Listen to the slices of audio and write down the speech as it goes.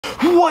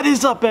What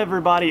is up,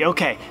 everybody?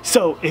 Okay,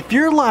 so if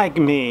you're like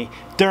me,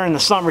 during the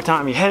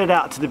summertime you headed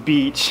out to the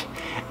beach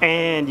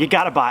and you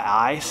gotta buy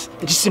ice,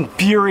 it just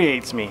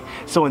infuriates me.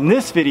 So in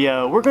this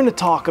video we're going to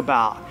talk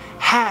about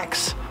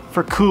hacks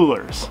for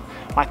coolers.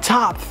 My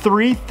top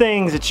 3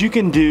 things that you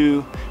can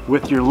do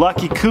with your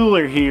lucky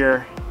cooler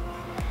here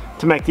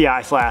to make the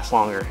ice last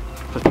longer.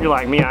 But if you're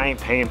like me, I ain't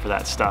paying for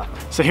that stuff.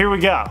 So here we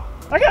go.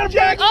 I got him,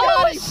 Jack!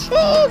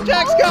 Oh,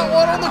 Jack's got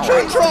one on the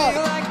tree trunk!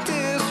 Like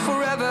this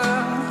forever.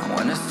 I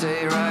wanna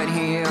stay right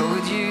here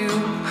with you.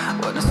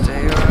 Wanna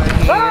stay right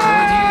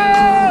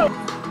here with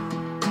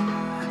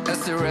you.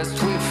 As the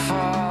rest we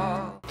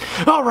fall.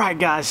 Alright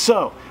guys,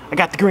 so I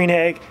got the green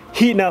egg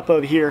heating up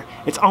over here.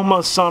 It's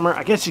almost summer.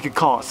 I guess you could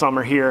call it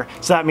summer here.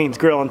 So that means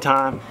grilling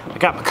time. I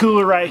got my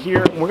cooler right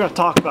here. And we're gonna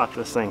talk about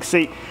this thing.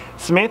 See,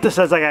 Samantha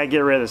says I gotta get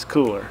rid of this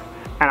cooler.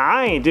 And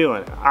I ain't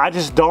doing it. I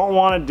just don't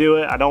want to do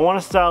it. I don't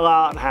want to sell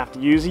out and have to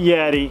use a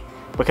Yeti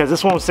because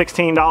this one was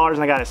 $16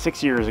 and I got it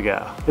 6 years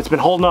ago. It's been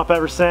holding up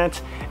ever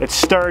since. It's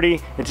sturdy.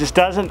 It just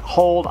doesn't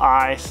hold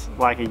ice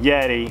like a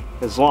Yeti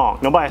as long.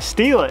 Nobody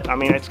steal it. I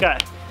mean, it's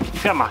got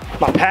my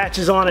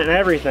patches on it and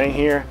everything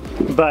here.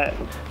 But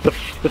the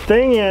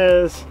thing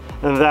is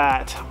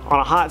that on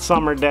a hot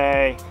summer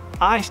day,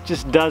 ice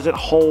just doesn't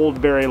hold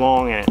very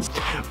long in it.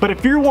 But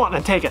if you're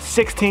wanting to take a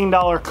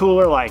 $16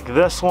 cooler like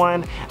this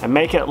one and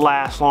make it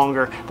last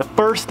longer, the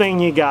first thing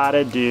you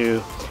gotta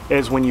do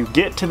is when you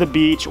get to the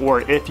beach,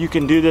 or if you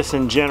can do this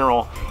in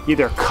general,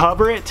 either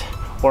cover it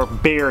or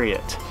bury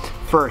it.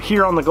 For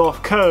here on the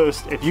Gulf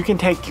Coast, if you can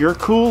take your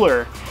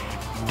cooler,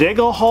 dig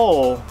a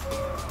hole,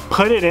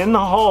 put it in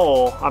the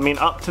hole, I mean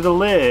up to the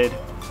lid,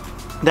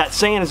 that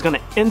sand is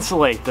gonna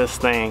insulate this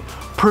thing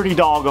pretty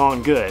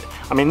doggone good.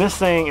 I mean, this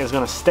thing is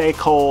gonna stay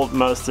cold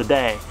most of the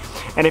day.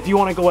 And if you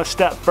wanna go a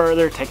step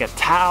further, take a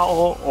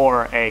towel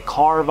or a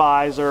car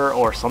visor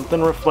or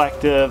something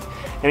reflective,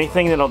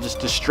 anything that'll just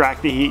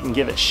distract the heat and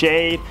give it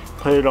shade,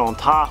 put it on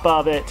top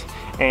of it,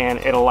 and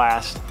it'll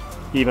last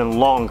even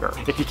longer.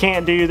 If you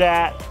can't do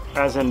that,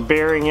 as in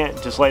burying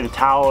it, just lay the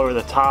towel over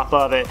the top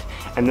of it,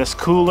 and this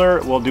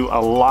cooler will do a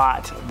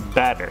lot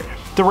better.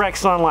 Direct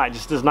sunlight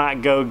just does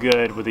not go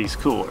good with these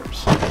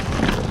coolers.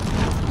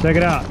 Check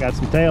it out, got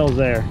some tails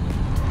there.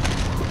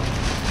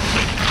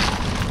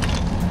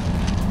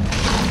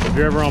 If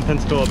you're ever on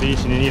Pensacola Beach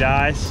and you need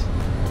ice,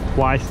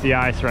 twice the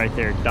ice right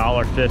there,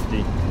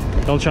 $1.50.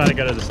 Don't try to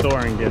go to the store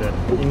and get it.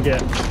 You can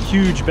get a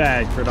huge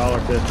bag for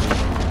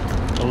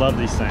 $1.50. I love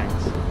these things.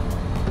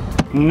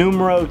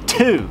 Numero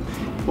 2,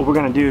 what we're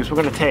gonna do is we're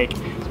gonna take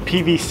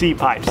PVC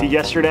pipe. See,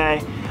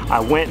 yesterday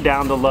I went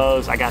down to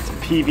Lowe's, I got some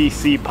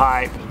PVC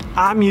pipe.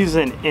 I'm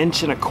using 1.25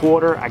 inch.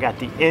 I got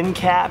the end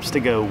caps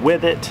to go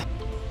with it.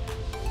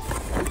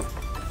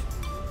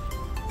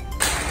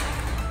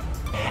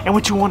 And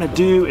what you want to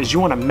do is you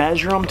want to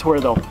measure them to where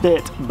they'll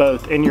fit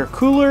both in your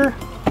cooler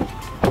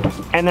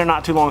and they're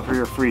not too long for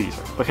your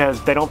freezer, because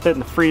if they don't fit in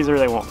the freezer,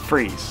 they won't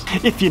freeze.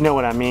 If you know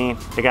what I mean,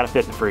 they gotta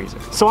fit in the freezer.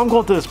 So I'm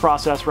going through this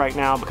process right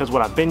now because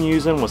what I've been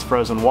using was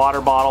frozen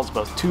water bottles,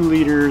 both 2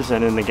 liters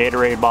and in the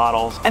Gatorade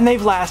bottles, and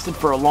they've lasted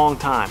for a long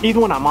time.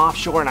 Even when I'm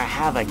offshore and I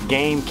have a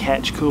game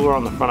catch cooler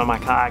on the front of my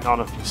kayak, I don't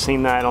know if you've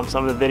seen that on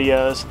some of the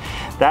videos,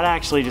 that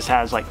actually just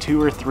has like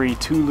 2 or 3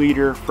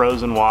 2-liter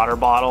frozen water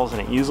bottles,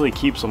 and it usually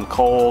keeps them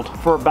cold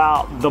for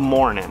about the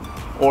morning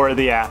or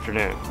the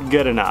afternoon.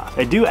 Good enough.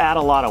 They do add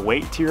a lot of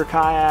weight to your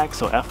kayak,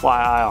 so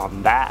FYI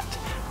on that,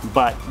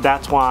 but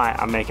that's why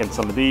I'm making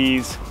some of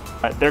these.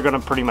 They're gonna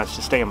pretty much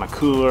just stay in my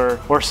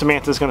cooler, or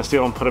Samantha's gonna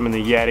steal them and put them in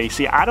the Yeti.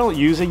 See, I don't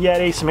use a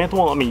Yeti. Samantha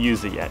won't let me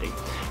use the Yeti.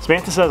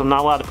 Samantha says I'm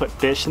not allowed to put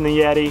fish in the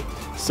Yeti,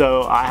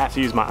 so I have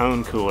to use my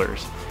own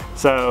coolers.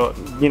 So,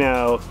 you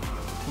know,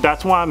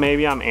 that's why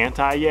maybe I'm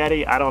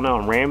anti-Yeti. I don't know,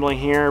 I'm rambling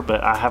here,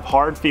 but I have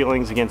hard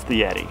feelings against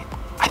the Yeti.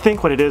 I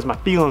think what it is, my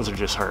feelings are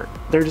just hurt.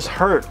 They're just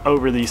hurt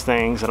over these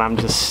things, and I'm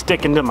just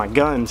sticking to my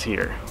guns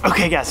here.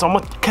 Okay guys, so I'm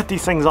gonna cut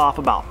these things off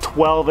about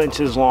 12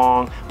 inches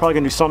long. Probably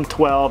gonna do some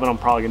 12, and I'm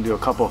probably gonna do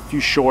a few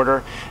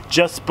shorter,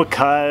 just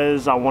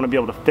because I wanna be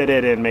able to fit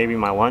it in maybe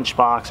my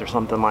lunchbox or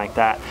something like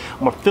that. I'm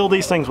gonna fill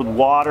these things with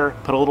water,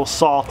 put a little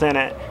salt in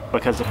it,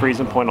 because the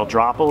freezing point will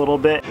drop a little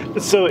bit.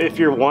 So if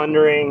you're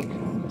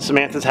wondering,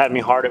 Samantha's had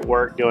me hard at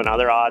work doing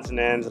other odds and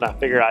ends, and I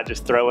figured I'd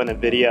just throw in a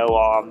video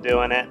while I'm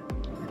doing it.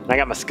 And I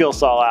got my skill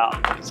saw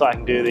out so I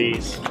can do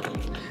these.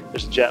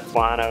 There's a jet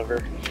flying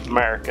over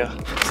America.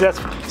 So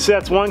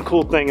that's one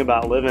cool thing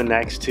about living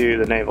next to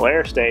the Naval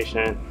Air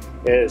Station,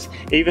 is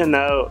even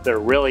though they're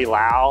really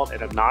loud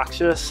and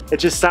obnoxious, it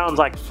just sounds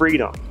like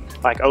freedom,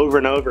 like over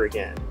and over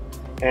again.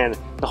 And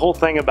the whole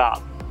thing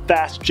about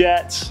fast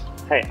jets,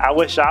 hey, I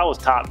wish I was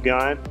Top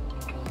Gun.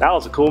 That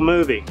was a cool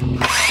movie.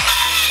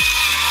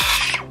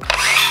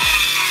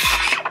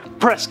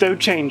 Presto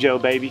changeo,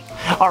 baby.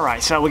 All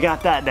right, so we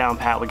got that down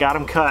pat. We got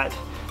them cut.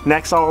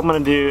 Next, all I'm gonna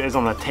do is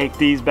I'm gonna take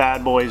these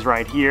bad boys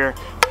right here,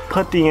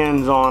 put the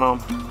ends on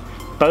them,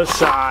 both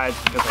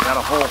sides, because I got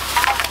a whole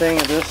thing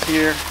of this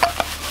here.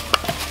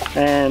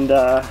 and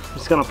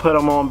just gonna put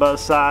them on both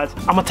sides.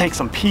 I'm gonna take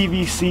some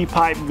PVC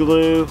pipe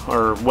glue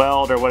or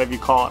weld or whatever you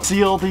call it.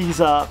 Seal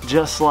these up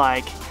just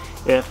like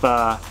if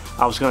I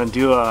was gonna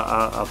do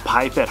a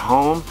pipe at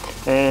home,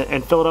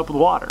 and fill it up with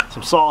water.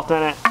 Some salt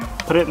in it,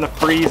 put it in the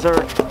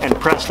freezer, and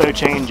presto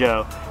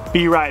changeo.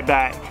 Be right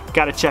back,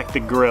 gotta check the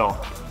grill.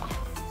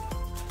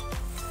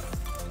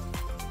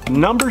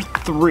 Number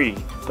 3,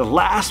 the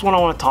last one I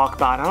want to talk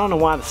about. I don't know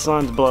why the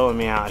sun's blowing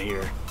me out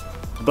here,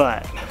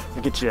 but let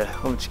me get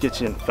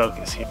you in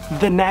focus here.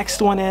 The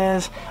next one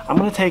is, I'm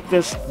going to take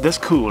this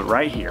cooler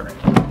right here,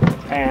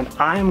 and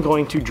I am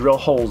going to drill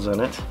holes in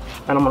it,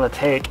 and I'm going to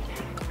take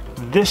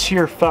this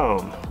here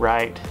foam,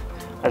 right?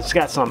 It's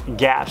got some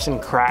gaps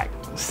and crack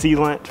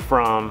sealant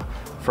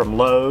from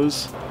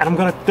Lowe's, and I'm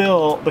going to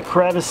fill the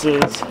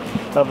crevices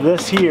of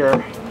this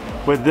here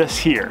with this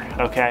here,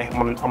 okay?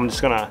 I'm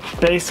just gonna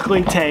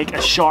basically take a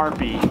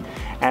Sharpie,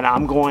 and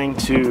I'm going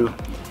to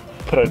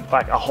put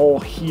like a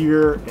hole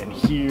here and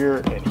here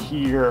and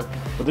here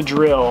with a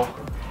drill,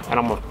 and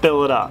I'm gonna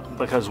fill it up.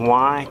 Because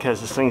why?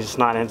 Because this thing's just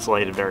not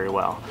insulated very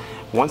well.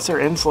 Once they're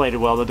insulated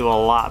well, they'll do a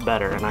lot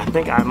better. And I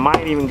think I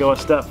might even go a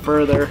step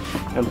further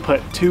and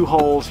put 2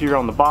 holes here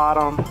on the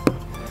bottom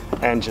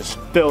and just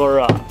fill her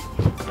up.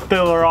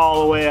 Fill her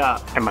all the way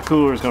up, and my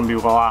cooler is going to be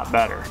a lot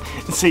better.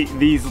 And see,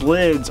 these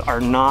lids are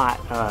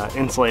not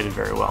insulated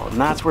very well, and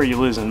that's where you're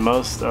losing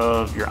most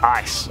of your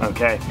ice,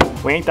 okay?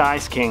 We ain't the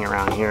Ice King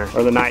around here,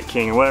 or the Night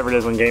King, or whatever it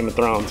is on Game of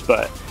Thrones,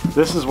 but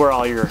this is where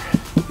all your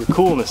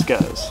coolness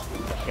goes.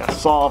 You gotta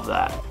solve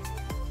that.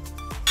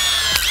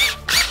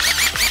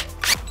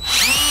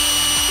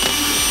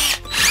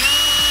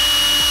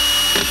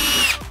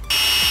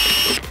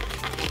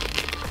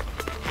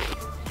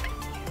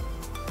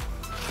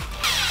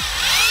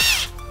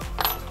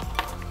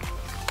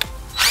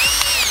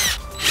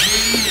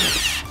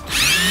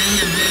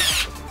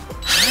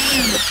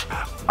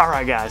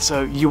 Alright guys,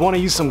 so you want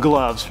to use some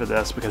gloves for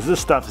this because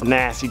this stuff's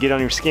nasty. You get on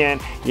your skin,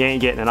 you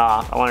ain't getting it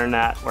off. I learned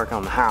that working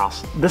on the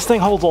house. This thing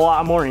holds a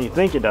lot more than you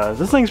think it does.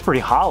 This thing's pretty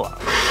hollow.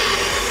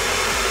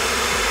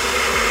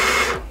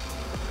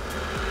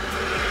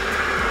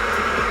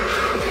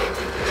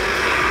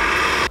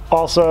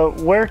 Also,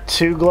 wear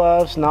 2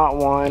 gloves, not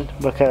 1,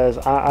 because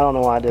I don't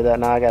know why I did that.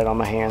 Now I got it on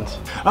my hands.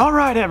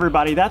 Alright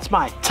everybody, that's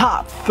my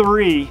top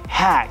 3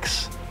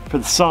 hacks for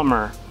the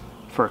summer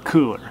for a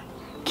cooler.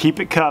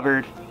 Keep it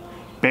covered.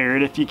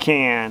 Bury it if you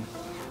can.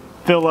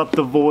 Fill up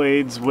the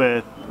voids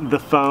with the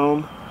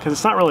foam, because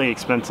it's not really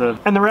expensive.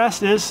 And the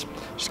rest is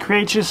just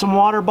create you some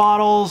water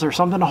bottles or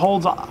something that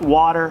holds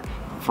water,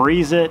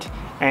 freeze it,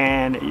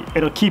 and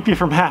it'll keep you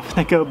from having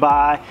to go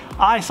buy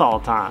ice all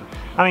the time.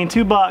 I mean,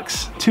 $2,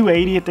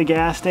 $2.80 at the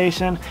gas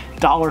station,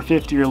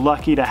 $1.50 you're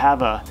lucky to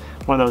have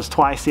one of those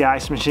twice the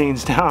ice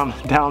machines down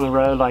the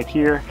road like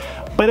here.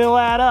 But it'll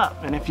add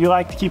up, and if you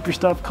like to keep your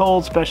stuff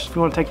cold, especially if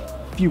you want to take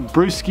a few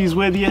brewskis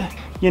with you,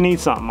 you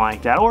need something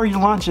like that, or your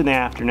lunch in the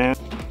afternoon.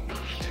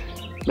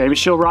 Maybe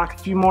she'll rock a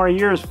few more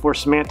years before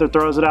Samantha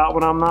throws it out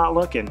when I'm not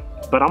looking.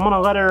 But I'm gonna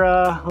let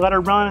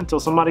her run until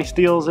somebody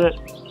steals it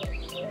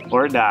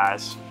or it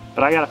dies.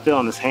 But I got a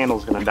feeling this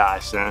handle's gonna die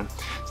soon.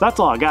 So that's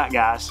all I got,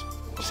 guys.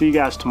 See you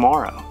guys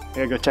tomorrow. I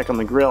gotta go check on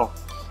the grill.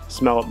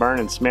 Smell it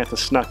burning. Samantha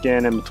snuck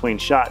in between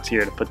shots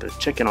here to put the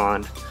chicken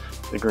on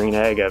the green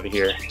egg over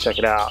here. Check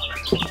it out.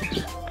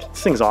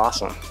 This thing's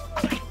awesome.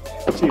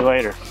 See you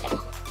later.